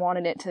kind of just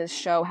wanted it to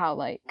show how,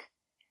 like,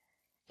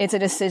 it's a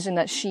decision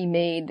that she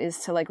made is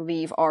to, like,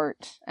 leave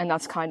art. And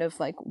that's kind of,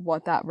 like,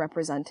 what that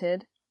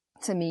represented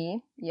to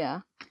me.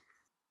 Yeah.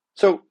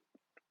 So,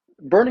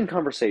 Burning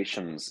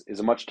Conversations is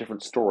a much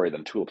different story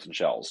than Tulips and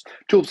Shells.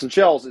 Tulips and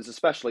Shells is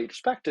especially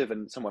introspective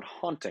and somewhat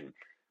haunting.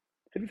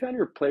 Have you found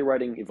your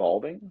playwriting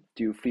evolving?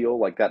 Do you feel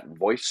like that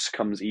voice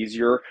comes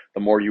easier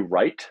the more you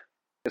write,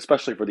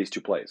 especially for these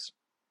two plays?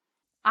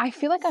 I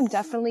feel like I'm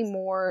definitely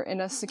more in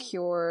a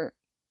secure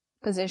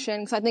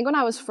position, because I think when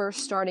I was first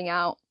starting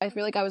out, I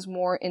feel like I was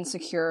more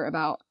insecure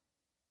about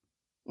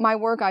my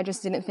work. I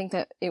just didn't think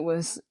that it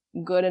was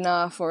good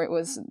enough, or it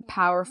was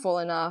powerful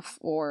enough,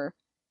 or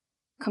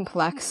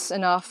complex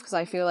enough, because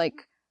I feel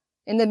like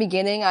in the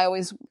beginning, I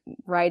always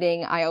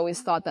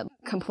thought that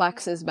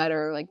complex is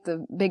better, like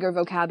the bigger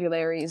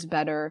vocabulary is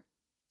better,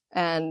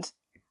 and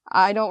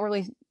I don't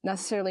really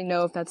necessarily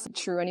know if that's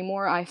true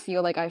anymore. I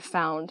feel like I've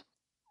found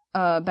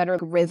a better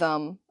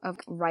rhythm of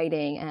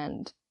writing,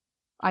 and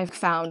I've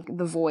found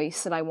the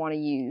voice that I want to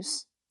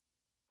use.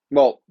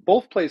 Well,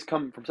 both plays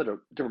come from such a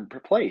different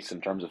place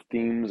in terms of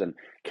themes and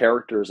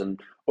characters and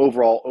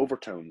overall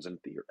overtones and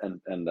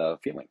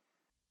feeling.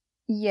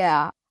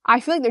 Yeah, I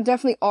feel like there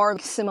definitely are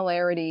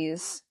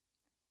similarities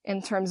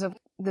in terms of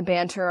the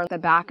banter, the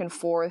back and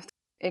forth,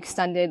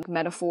 extended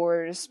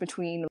metaphors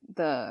between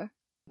the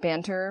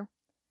banter.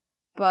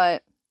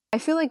 But I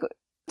feel like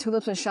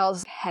Tulips and Shells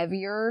is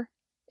heavier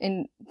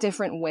in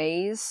different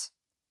ways,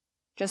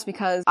 just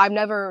because I've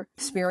never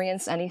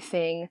experienced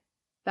anything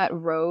that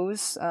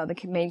Rose, the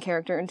main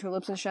character in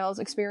Tulips and Shells,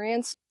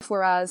 experienced,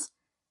 whereas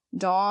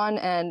Dawn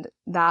and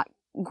that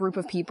group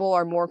of people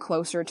are more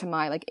closer to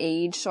my, like,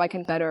 age, so I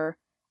can better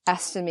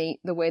estimate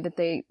the way that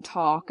they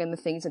talk and the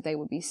things that they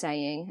would be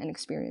saying and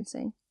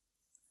experiencing.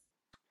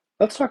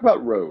 Let's talk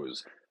about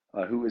Rose,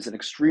 who is an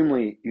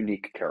extremely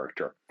unique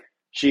character.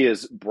 She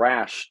is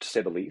brash, to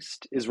say the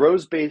least. Is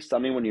Rose based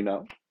on anyone you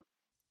know?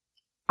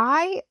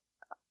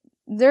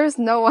 There's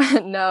no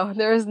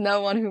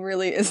one who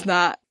really is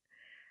that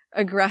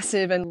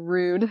aggressive and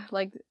rude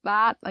like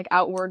that, like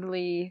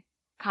outwardly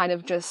kind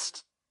of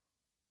just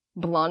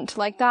blunt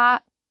like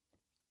that.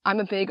 I'm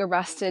a big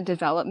Arrested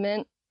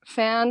Development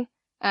fan,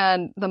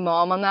 and the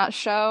mom on that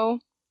show,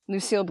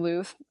 Lucille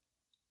Bluth,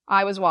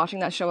 I was watching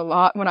that show a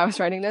lot when I was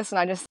writing this, and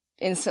I just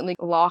instantly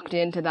locked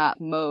into that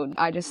mode.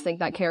 I just think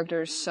that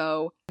character is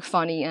so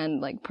funny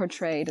and, like,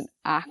 portrayed and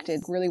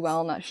acted really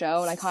well in that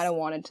show, and I kind of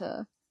wanted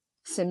to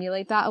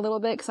simulate that a little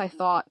bit, because I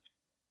thought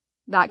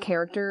that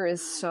character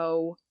is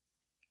so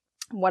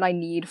what I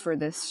need for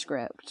this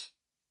script.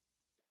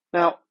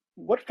 Now,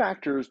 what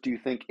factors do you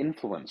think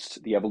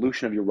influenced the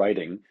evolution of your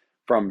writing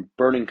from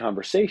Burning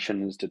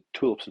Conversations to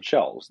Tulips and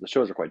Shells? The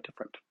shows are quite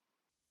different.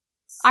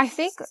 I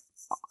think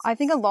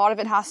a lot of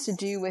it has to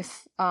do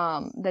with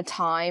the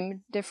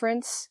time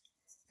difference,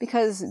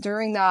 because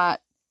during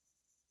that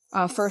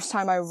first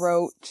time I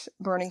wrote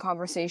Burning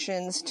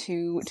Conversations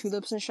to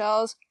Tulips and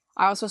Shells,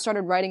 I also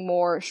started writing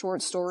more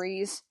short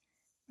stories,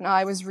 and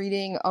I was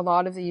reading a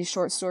lot of these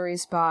short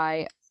stories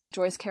by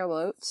Joyce Carol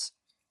Oates,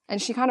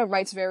 and she kind of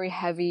writes very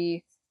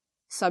heavy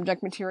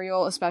subject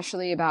material,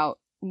 especially about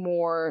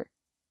more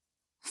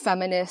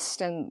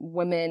feminist and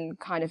women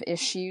kind of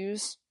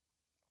issues.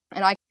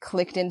 And I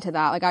clicked into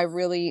that. Like, I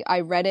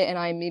read it and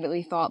I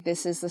immediately thought,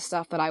 this is the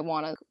stuff that I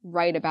want to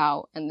write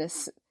about, and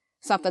this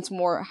stuff has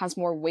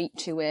more weight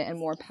to it and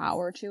more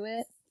power to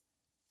it.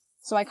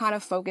 So I kind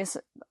of focused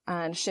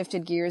and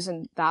shifted gears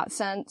in that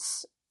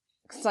sense,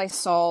 because I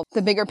saw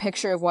the bigger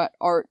picture of what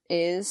art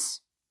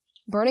is.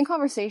 Burning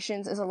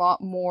Conversations is a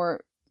lot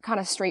more kind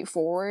of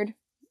straightforward,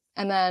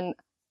 and then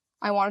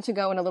I wanted to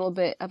go in a little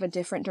bit of a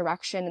different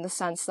direction, in the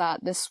sense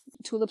that this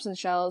Tulips and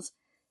Shells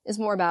is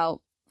more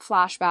about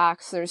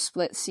flashbacks, there's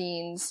split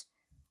scenes.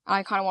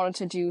 I kind of wanted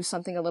to do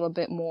something a little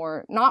bit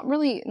more, not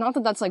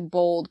that that's like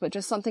bold, but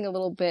just something a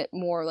little bit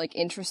more like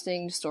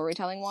interesting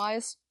storytelling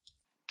wise.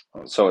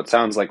 So it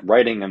sounds like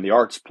writing and the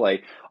arts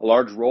play a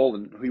large role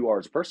in who you are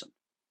as a person.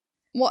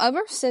 Well,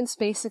 ever since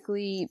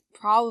basically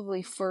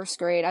probably first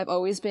grade, I've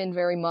always been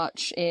very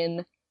much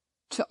into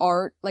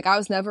art. Like, I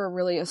was never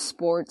really a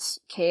sports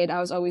kid. I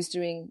was always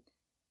doing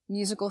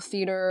musical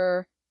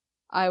theater.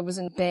 I was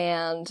in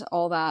band,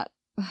 all that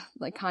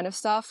like kind of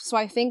stuff. So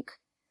I think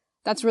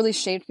that's really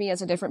shaped me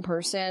as a different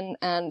person.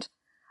 And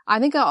I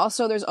think that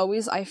also there's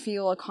always, I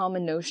feel, a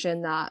common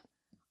notion that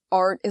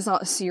art is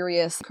not a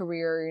serious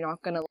career. You're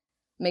not going to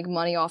make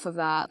money off of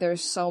that.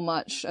 There's so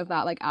much of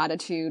that like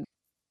attitude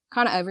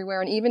kind of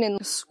everywhere. And even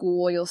in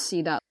school, you'll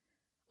see that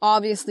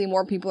obviously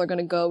more people are going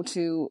to go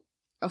to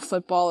a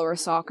football or a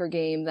soccer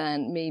game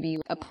than maybe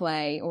a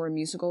play or a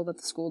musical that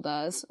the school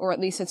does, or at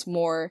least it's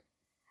more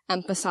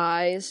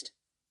emphasized.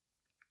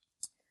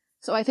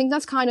 So I think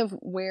that's kind of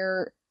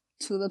where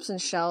Tulips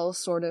and Shells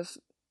sort of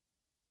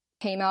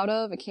came out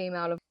of. It came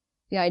out of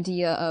the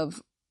idea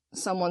of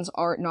someone's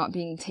art not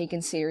being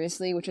taken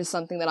seriously, which is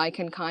something that I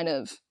can kind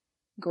of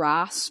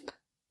grasp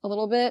a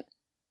little bit.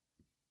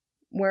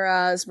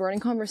 Whereas Burning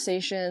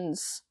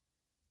Conversations,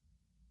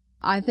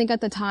 I think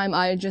at the time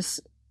I just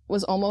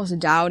was almost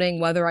doubting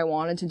whether I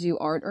wanted to do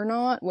art or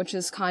not, which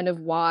is kind of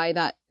why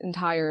that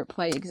entire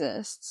play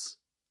exists.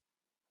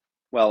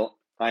 Well,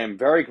 I am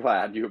very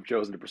glad you have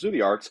chosen to pursue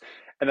the arts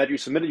and that you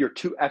submitted your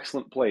 2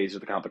 excellent plays to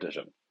the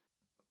competition.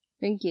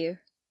 Thank you.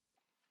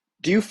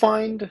 Do you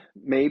find,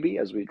 maybe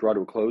as we draw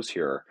to a close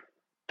here,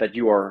 that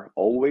you are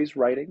always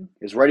writing?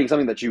 Is writing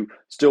something that you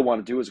still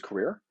want to do as a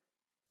career?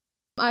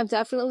 I've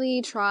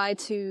definitely tried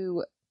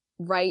to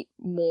write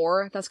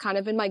more. That's kind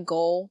of been my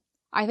goal.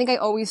 I think I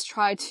always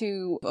try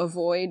to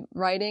avoid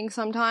writing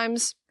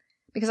sometimes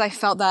because I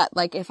felt that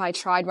like if I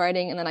tried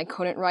writing and then I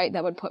couldn't write,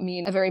 that would put me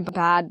in a very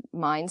bad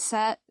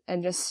mindset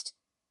and just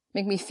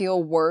make me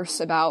feel worse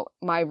about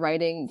my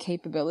writing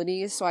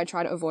capabilities. So I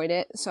try to avoid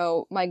it.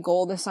 So my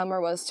goal this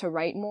summer was to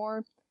write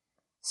more.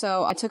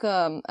 So I took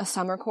a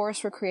summer course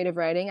for creative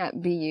writing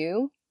at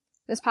BU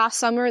this past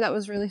summer. That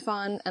was really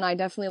fun. And I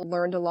definitely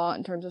learned a lot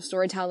in terms of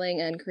storytelling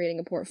and creating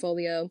a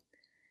portfolio.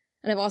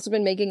 And I've also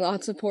been making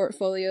lots of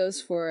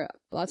portfolios for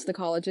lots of the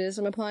colleges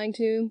I'm applying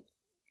to,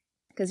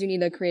 because you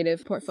need a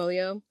creative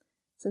portfolio,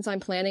 since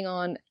I'm planning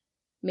on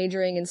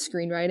majoring in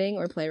screenwriting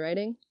or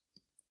playwriting.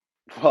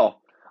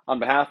 Well, on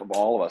behalf of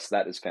all of us,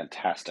 that is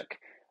fantastic.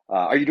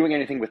 Are you doing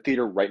anything with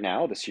theater right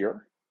now this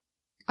year?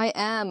 I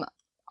am.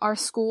 Our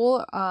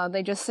school,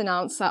 they just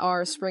announced that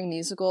our spring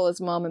musical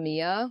is Mamma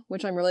Mia,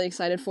 which I'm really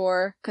excited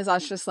for, because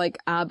that's just like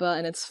ABBA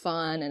and it's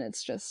fun and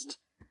it's just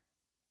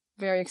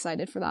very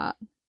excited for that.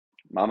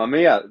 Mamma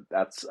Mia,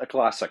 that's a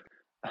classic.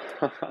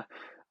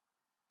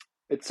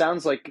 It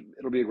sounds like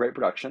it'll be a great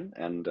production,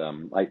 and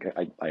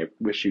I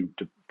wish you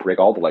to break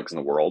all the legs in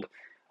the world.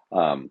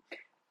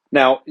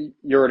 Now,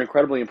 you're an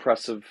incredibly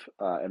impressive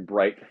and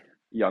bright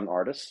young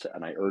artist,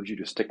 and I urge you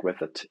to stick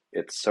with it.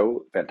 It's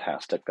so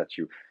fantastic that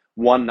you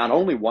won not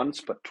only once,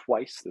 but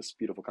twice this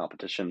beautiful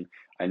competition.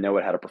 I know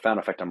it had a profound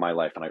effect on my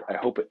life, and I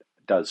hope it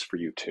does for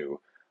you too.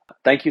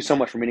 Thank you so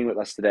much for meeting with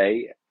us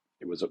today.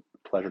 It was a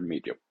pleasure to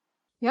meet you.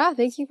 Yeah,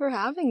 thank you for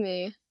having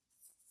me.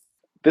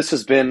 This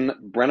has been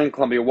Brennan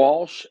Columbia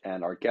Walsh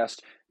and our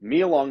guest,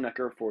 Mia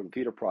Longnecker, for the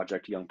Theater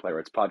Project Young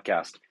Playwrights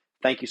podcast.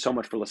 Thank you so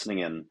much for listening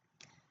in.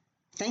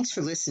 Thanks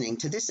for listening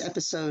to this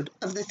episode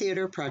of the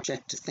Theater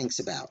Project Thinks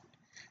About.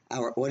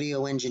 Our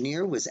audio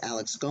engineer was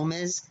Alex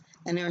Gomez,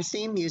 and our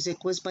theme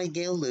music was by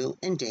Gail Liu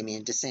and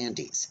Damian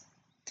DeSandes.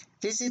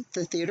 Visit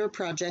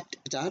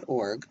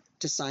thetheaterproject.org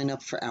to sign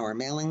up for our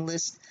mailing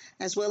list,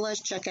 as well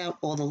as check out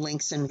all the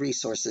links and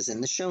resources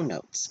in the show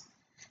notes.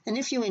 And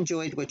if you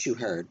enjoyed what you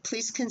heard,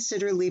 please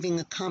consider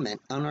leaving a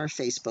comment on our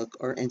Facebook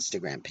or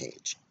Instagram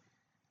page.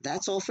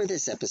 That's all for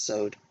this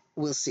episode.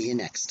 We'll see you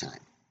next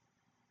time.